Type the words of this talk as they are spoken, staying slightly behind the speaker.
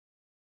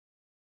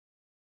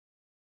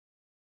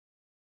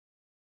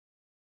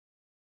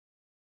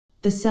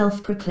the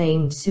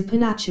self-proclaimed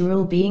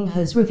supernatural being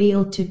has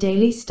revealed to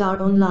Daily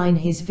Star Online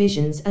his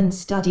visions and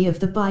study of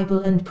the Bible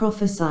and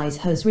prophesies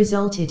has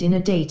resulted in a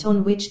date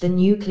on which the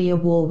nuclear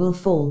war will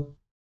fall.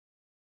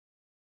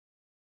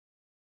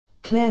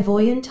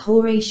 Clairvoyant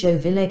Horatio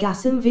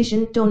Villegas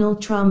envisioned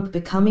Donald Trump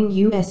becoming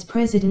US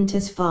president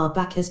as far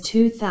back as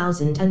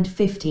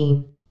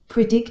 2015,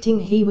 predicting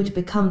he would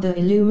become the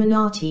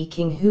Illuminati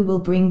king who will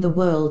bring the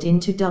world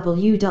into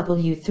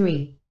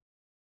WW3.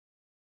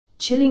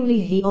 Chillingly,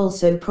 he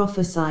also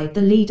prophesied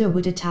the leader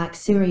would attack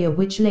Syria,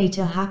 which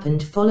later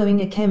happened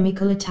following a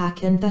chemical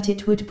attack, and that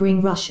it would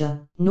bring Russia,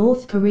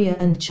 North Korea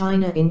and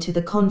China into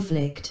the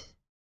conflict.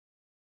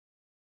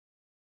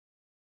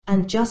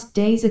 And just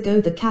days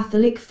ago, the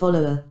Catholic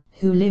follower,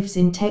 who lives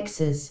in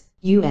Texas,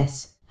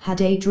 US,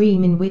 had a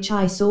dream in which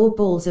I saw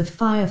balls of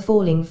fire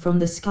falling from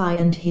the sky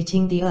and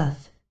hitting the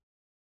earth.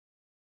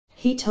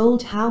 He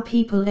told how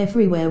people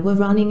everywhere were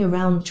running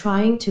around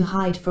trying to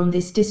hide from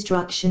this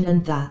destruction,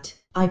 and that,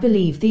 I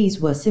believe, these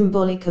were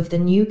symbolic of the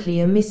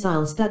nuclear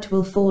missiles that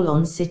will fall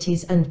on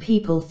cities and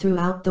people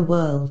throughout the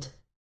world.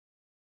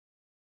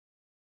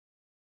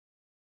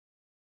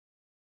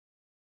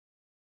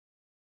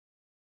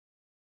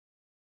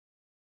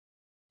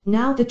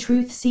 Now the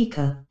truth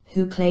seeker,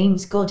 who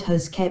claims God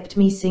has kept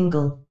me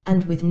single,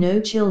 and with no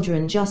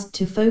children just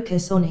to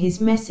focus on his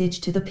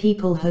message to the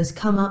people, has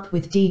come up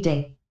with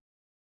D-Day.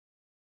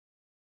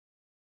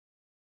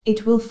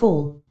 It will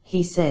fall,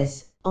 he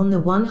says, on the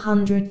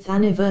 100th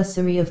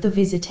anniversary of the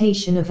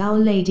visitation of Our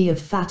Lady of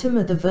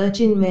Fatima the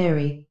Virgin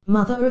Mary,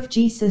 Mother of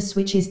Jesus,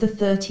 which is the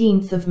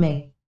 13th of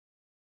May.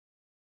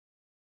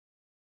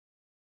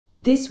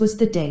 This was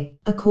the day,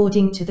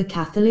 according to the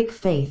Catholic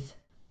faith,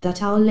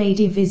 that Our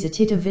Lady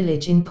visited a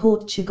village in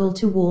Portugal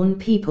to warn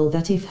people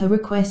that if her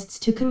requests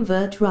to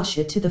convert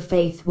Russia to the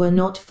faith were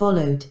not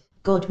followed,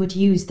 God would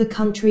use the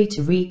country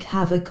to wreak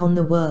havoc on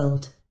the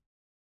world.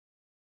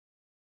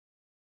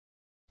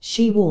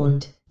 She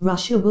warned,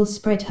 Russia will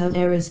spread her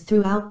errors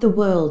throughout the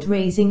world,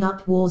 raising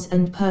up wars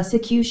and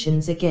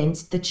persecutions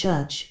against the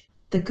Church.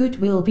 The good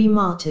will be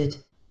martyred,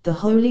 the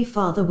Holy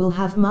Father will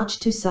have much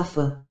to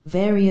suffer,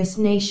 various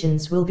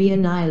nations will be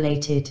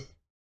annihilated.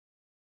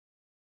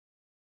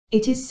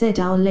 It is said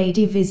Our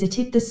Lady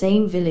visited the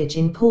same village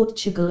in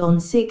Portugal on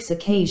 6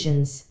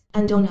 occasions,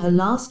 and on her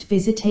last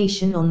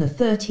visitation on the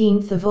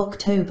 13th of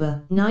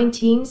October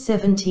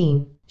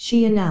 1917,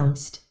 she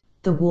announced,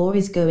 "The war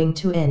is going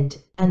to end,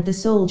 and the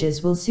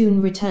soldiers will soon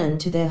return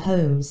to their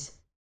homes."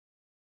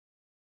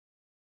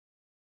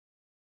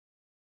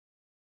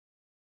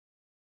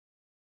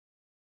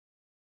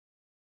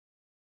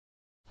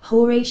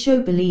 Horatio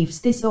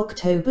believes this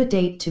October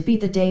date to be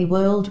the day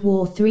World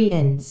War III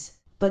ends,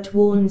 but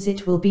warns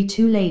it will be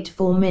too late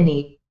for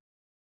many.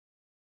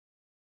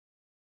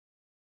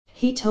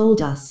 He told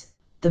us,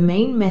 the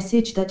main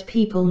message that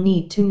people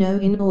need to know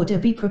in order to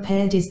be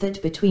prepared is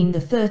that between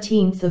the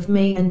 13th of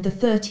May and the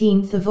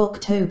 13th of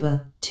October,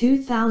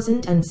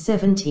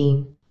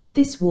 2017,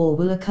 this war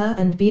will occur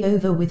and be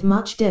over with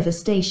much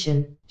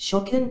devastation,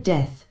 shock and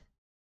death.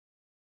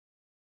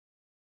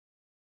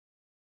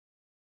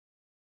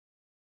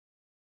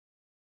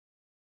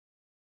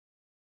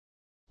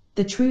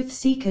 The truth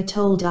seeker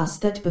told us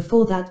that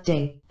before that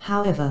day,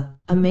 however,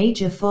 a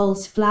major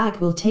false flag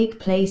will take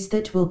place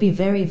that will be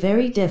very,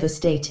 very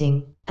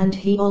devastating, and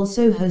he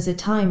also has a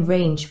time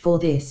range for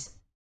this.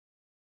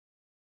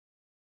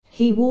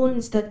 He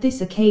warns that this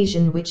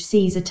occasion, which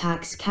sees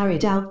attacks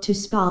carried out to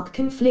spark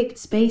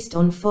conflicts based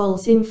on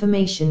false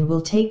information,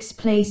 will take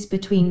place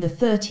between the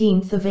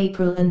 13th of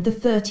April and the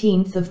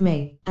 13th of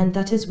May, and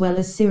that as well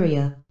as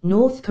Syria,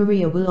 North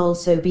Korea will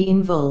also be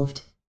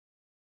involved.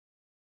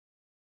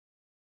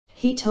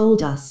 He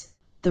told us,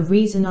 the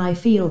reason I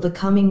feel the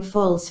coming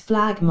false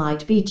flag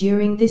might be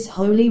during this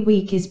Holy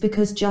Week is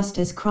because just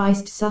as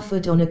Christ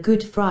suffered on a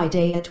Good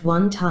Friday at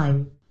one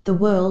time, the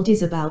world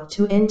is about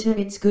to enter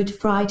its Good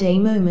Friday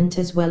moment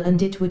as well,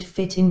 and it would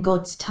fit in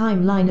God's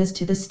timeline as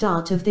to the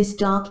start of this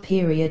dark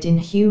period in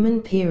human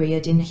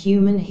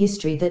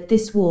history that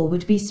this war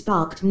would be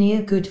sparked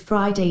near Good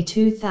Friday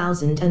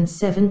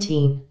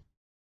 2017.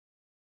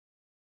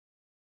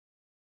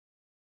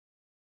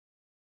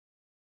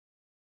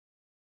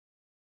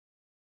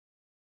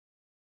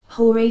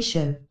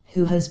 Horatio,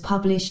 who has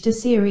published a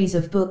series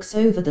of books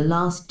over the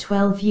last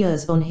 12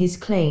 years on his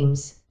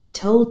claims,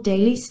 told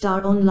Daily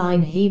Star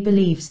Online he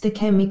believes the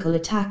chemical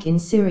attack in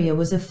Syria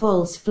was a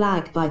false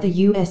flag by the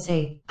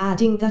USA,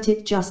 adding that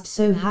it just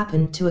so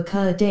happened to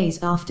occur days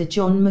after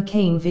John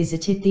McCain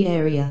visited the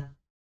area.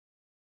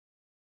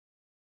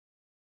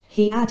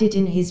 He added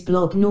in his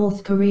blog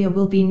North Korea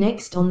will be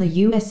next on the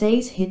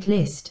USA's hit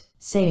list,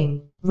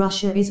 saying,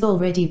 Russia is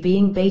already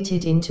being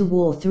baited into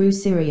war through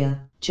Syria,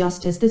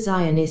 just as the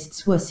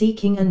Zionists were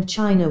seeking, and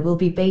China will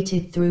be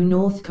baited through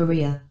North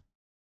Korea.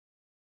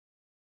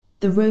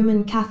 The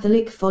Roman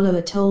Catholic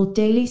follower told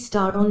Daily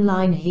Star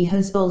Online he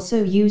has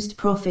also used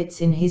prophets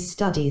in his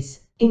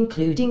studies,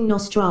 including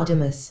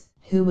Nostradamus,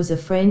 who was a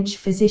French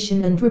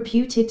physician and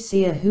reputed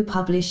seer who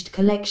published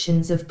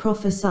collections of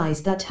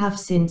prophecies that have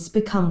since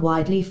become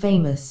widely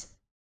famous,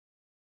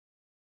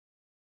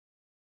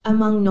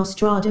 Among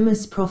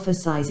Nostradamus'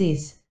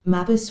 prophecies,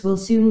 Mabus will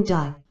soon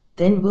die,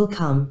 then will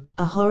come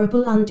a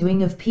horrible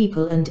undoing of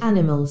people and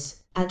animals.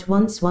 At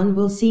once one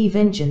will see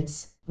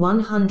vengeance,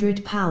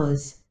 100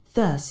 powers,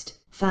 thirst,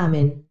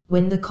 famine,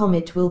 when the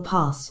comet will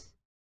pass.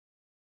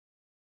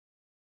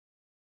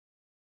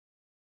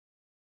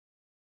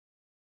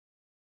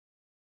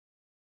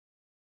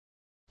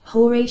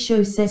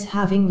 Horatio says,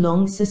 having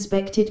long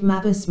suspected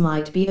Mabus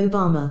might be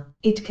Obama,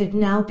 it could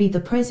now be the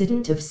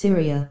president of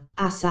Syria,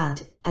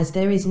 Assad, as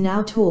there is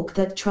now talk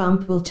that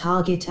Trump will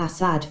target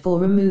Assad for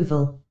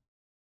removal.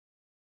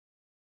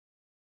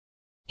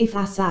 If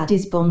Assad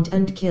is bombed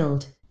and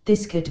killed,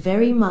 this could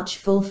very much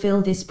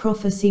fulfill this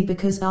prophecy,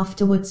 because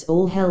afterwards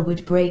all hell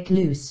would break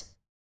loose.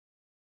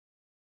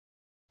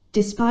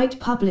 Despite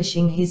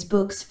publishing his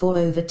books for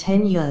over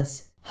 10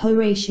 years,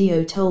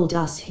 Horatio told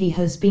us he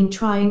has been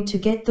trying to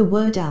get the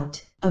word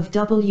out of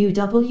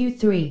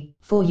WW3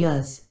 for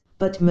years,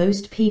 but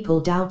most people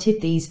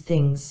doubted these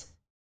things.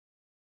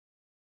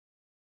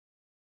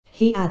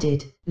 He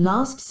added,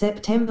 last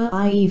September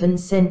I even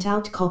sent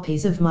out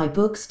copies of my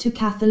books to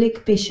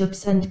Catholic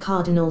bishops and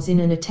cardinals in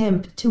an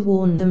attempt to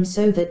warn them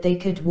so that they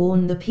could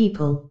warn the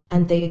people,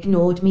 and they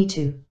ignored me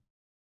too.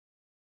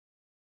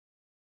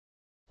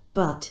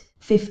 But,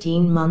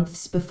 15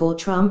 months before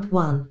Trump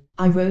won,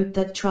 I wrote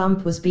that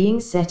Trump was being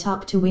set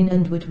up to win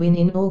and would win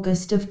in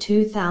August of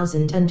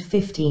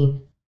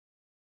 2015.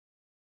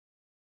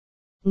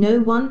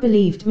 No one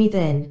believed me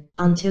then,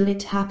 until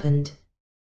it happened.